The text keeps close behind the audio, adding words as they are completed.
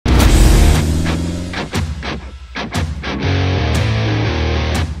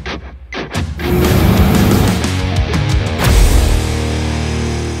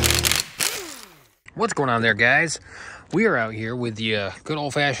What's going on there, guys? We are out here with the good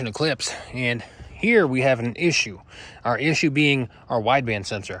old-fashioned Eclipse, and here we have an issue. Our issue being our wideband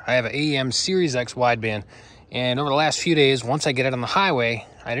sensor. I have an AEM Series X wideband, and over the last few days, once I get it on the highway,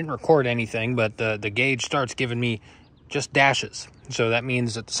 I didn't record anything, but the gauge starts giving me just dashes. So that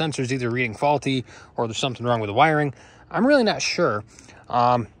means that the sensor is either reading faulty or there's something wrong with the wiring. I'm really not sure.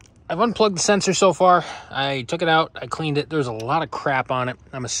 I've unplugged the sensor so far. I took it out, I cleaned it. There's a lot of crap on it.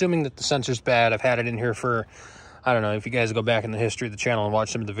 I'm assuming that the sensor's bad. I've had it in here for, I don't know, if you guys go back in the history of the channel and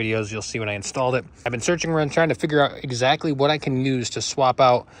watch some of the videos, you'll see when I installed it. I've been searching around trying to figure out exactly what I can use to swap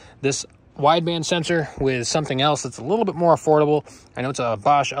out this wideband sensor with something else that's a little bit more affordable. I know it's a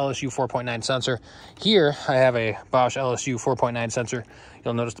Bosch LSU 4.9 sensor. Here I have a Bosch LSU 4.9 sensor.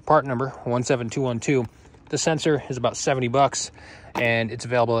 You'll notice the part number 17212. The sensor is about 70 bucks and it's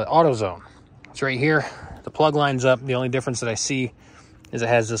available at Autozone. It's right here. The plug lines up. The only difference that I see is it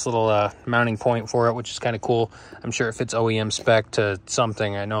has this little mounting point for it, which is kind of cool. I'm sure it fits OEM spec to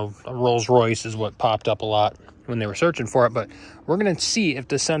something. I know Rolls-Royce is what popped up a lot when they were searching for it, but we're going to see if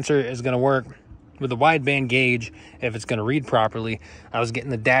the sensor is going to work with the wideband gauge, if it's going to read properly. I was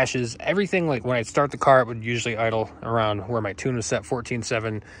getting the dashes, everything. Like when I start the car, it would usually idle around where my tune was set,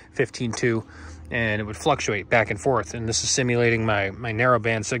 14.7, 15.2, and it would fluctuate back and forth. And this is simulating my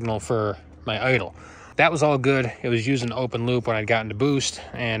narrowband signal for my idle. That was all good. It was using open loop when I'd gotten to boost,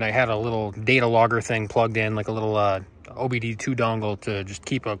 and I had a little data logger thing plugged in, like a little OBD2 dongle to just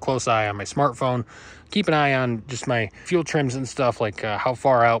keep a close eye on my smartphone, keep an eye on just my fuel trims and stuff, like how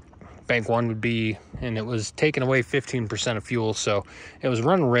far out bank one would be, and it was taking away 15% of fuel, so it was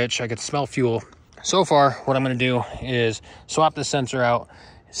running rich. I could smell fuel. So far, what I'm going to do is swap the sensor out,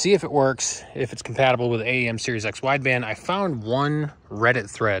 see if it works, if it's compatible with AEM Series X wideband. I found one Reddit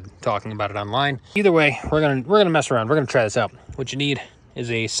thread talking about it online. Either way, we're gonna mess around. We're gonna try this out. What you need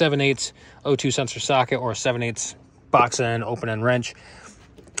is a 7/8 O2 sensor socket or a 7/8 box end open end wrench.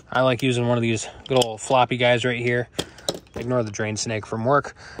 I like using one of these good old floppy guys right here. Ignore the drain snake from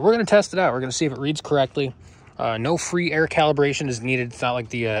work. We're gonna test it out. We're gonna see if it reads correctly. No free air calibration is needed. It's not like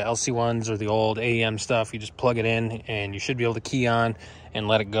the LC1s or the old AEM stuff. You just plug it in and you should be able to key on and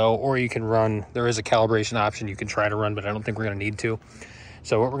let it go, or you can run. There is a calibration option you can try to run, but I don't think we're going to need to.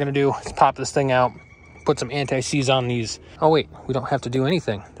 So what we're going to do is pop this thing out, put some anti-seize on these. Oh wait, we don't have to do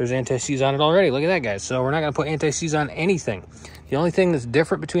anything. There's anti-seize on it already. Look at that, guys. So we're not going to put anti-seize on anything. The only thing that's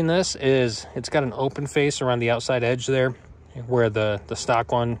different between this is it's got an open face around the outside edge there, where the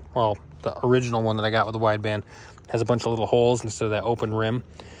stock one, well, the original one that I got with the wideband, has a bunch of little holes instead of that open rim.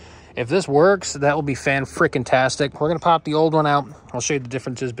 If this works, that will be fan-frickin-tastic. We're going to pop the old one out. I'll show you the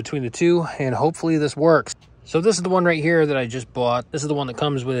differences between the two, and hopefully this works. So this is the one right here that I just bought. This is the one that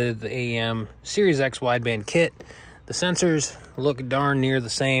comes with the AEM Series X wideband kit. The sensors look darn near the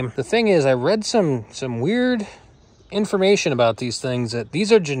same. The thing is, I read some weird information about these things, that these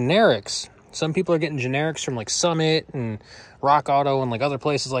are generics. Some people are getting generics from like Summit and Rock Auto and like other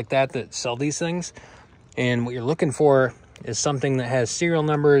places like that that sell these things. And what you're looking for is something that has serial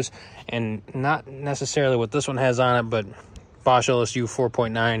numbers, and not necessarily what this one has on it, but Bosch LSU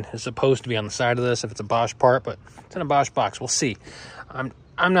 4.9 is supposed to be on the side of this if it's a Bosch part, but it's in a Bosch box. We'll see. I'm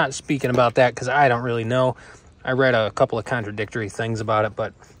not speaking about that because I don't really know. I read a couple of contradictory things about it,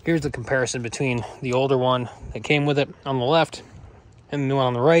 but here's the comparison between the older one that came with it on the left and the new one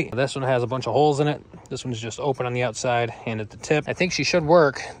on the right. This one has a bunch of holes in it. This one's just open on the outside and at the tip. I think she should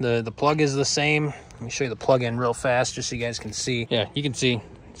work. The plug is the same. Let me show you the plug in real fast just so you guys can see. Yeah, you can see.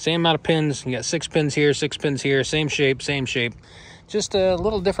 Same amount of pins. You got 6 pins here, 6 pins here. Same shape, same shape. Just a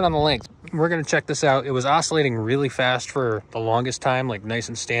little different on the length. We're going to check this out. It was oscillating really fast for the longest time, like nice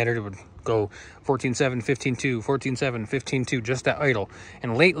and standard. It would go 14.7, 15.2, 14.7, 15.2, just at idle.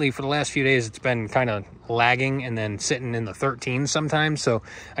 And lately, for the last few days, it's been kind of lagging and then sitting in the 13s sometimes. So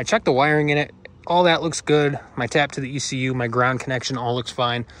I checked the wiring in it. All that looks good. My tap to the ECU, my ground connection, all looks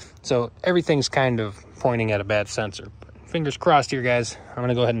fine. So everything's kind of pointing at a bad sensor. But fingers crossed here, guys. I'm going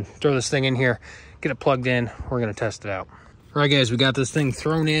to go ahead and throw this thing in here, get it plugged in. We're going to test it out. All right, guys, we got this thing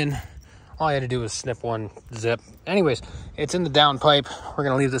thrown in. All I had to do was snip one zip. Anyways, it's in the downpipe. We're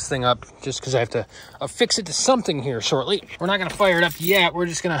going to leave this thing up just because I have to affix it to something here shortly. We're not going to fire it up yet. We're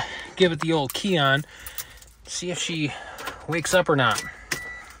just going to give it the old key on, see if she wakes up or not.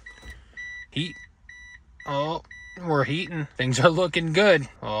 Heat. Oh, we're heating. Things are looking good.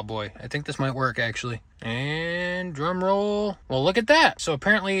 Oh boy, I think this might work actually. And drum roll. Well, look at that. So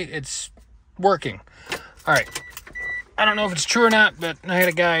apparently it's working. All right. I don't know if it's true or not, but I had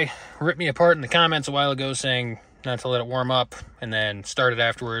a guy rip me apart in the comments a while ago saying not to let it warm up and then start it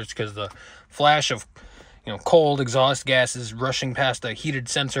afterwards because the flash of, cold exhaust gases rushing past the heated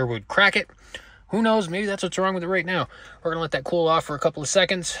sensor would crack it. who knows? Maybe that's what's wrong with it right now. We're gonna let that cool off for a couple of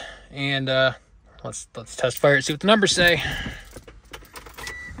seconds, and let's test fire it, see what the numbers say.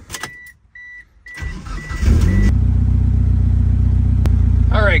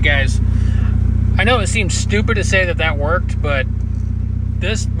 All right, guys. I know it seems stupid to say that that worked, but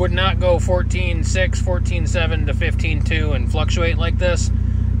this would not go 14.6, 14.7 to 15.2 and fluctuate like this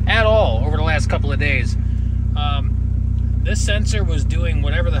at all over the last couple of days. This sensor was doing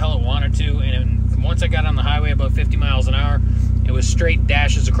whatever the hell it wanted to, and once I got on the highway about 50 miles an hour, it was straight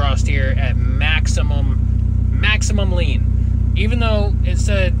dashes across here at maximum lean, even though it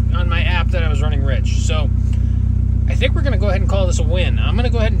said on my app that I was running rich. So I think we're going to go ahead and call this a win. I'm going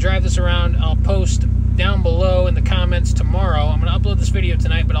to go ahead and drive this around. I'll post down below in the comments tomorrow. I'm going to upload this video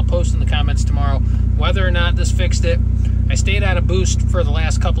tonight, but I'll post in the comments tomorrow whether or not this fixed it. I stayed out of boost for the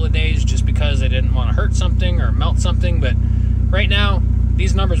last couple of days just because I didn't want to hurt something or melt something, but right now,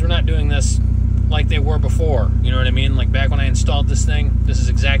 these numbers were not doing this like they were before. You know what I mean? Like back when I installed this thing, this is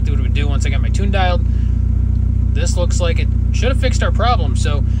exactly what it would do once I got my tune dialed. This looks like it should have fixed our problem,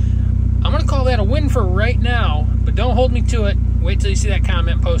 so I'm going to call that a win for right now, but don't hold me to it. Wait till you see that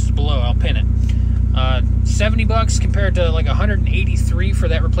comment posted below. I'll pin it. 70 bucks compared to like 183 for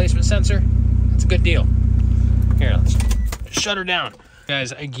that replacement sensor. That's a good deal. Here, let's shut her down.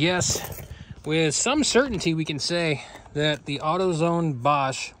 Guys, I guess with some certainty we can say that the Autozone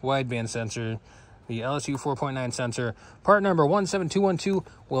Bosch wideband sensor, the LSU 4.9 sensor, part number 17212,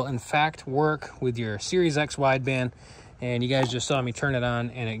 will in fact work with your Series X wideband. And you guys just saw me turn it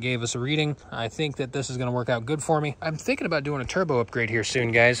on and it gave us a reading. I think that this is going to work out good for me. I'm thinking about doing a turbo upgrade here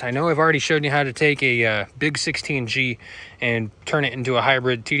soon, guys. I know I've already showed you how to take a big 16G and turn it into a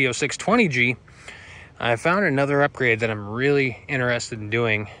hybrid TD06 20G. I found another upgrade that I'm really interested in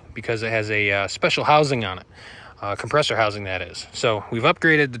doing because it has a special housing on it. Compressor housing, that is. So we've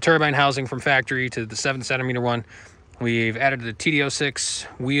upgraded the turbine housing from factory to the 7cm one. We've added the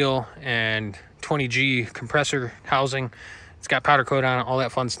TD06 wheel and 20G compressor housing. It's got powder coat on it, all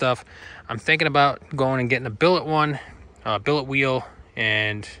that fun stuff. I'm thinking about going and getting a billet one, billet wheel,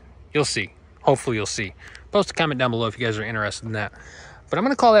 and you'll see. Hopefully you'll see. Post a comment down below if you guys are interested in that. But I'm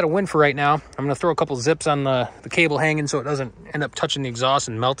going to call that a win for right now. I'm going to throw a couple zips on the cable hanging so it doesn't end up touching the exhaust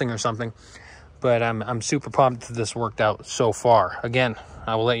and melting or something. But I'm super pumped that this worked out so far. Again,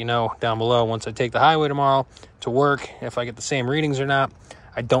 I will let you know down below once I take the highway tomorrow to work if I get the same readings or not.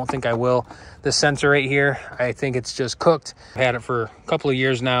 I don't think I will. This sensor right here, I think it's just cooked. I've had it for a couple of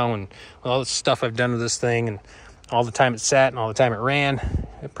years now, and with all the stuff I've done with this thing and all the time it sat and all the time it ran,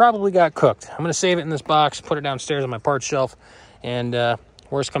 it probably got cooked. I'm going to save it in this box, put it downstairs on my parts shelf, and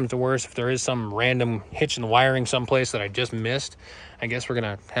worst comes to worst, if there is some random hitch in the wiring someplace that I just missed, I guess we're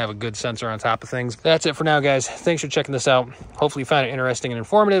going to have a good sensor on top of things. That's it for now, guys. Thanks for checking this out. Hopefully you found it interesting and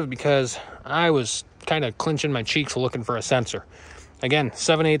informative because I was kind of clenching my cheeks looking for a sensor. Again,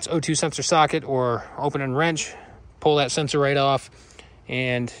 7/8 O2 sensor socket or open and wrench. Pull that sensor right off,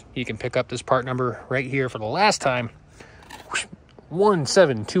 and you can pick up this part number right here for the last time.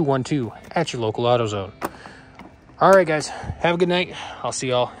 17212 at your local AutoZone. All right, guys. Have a good night. I'll see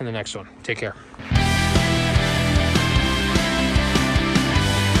y'all in the next one. Take care.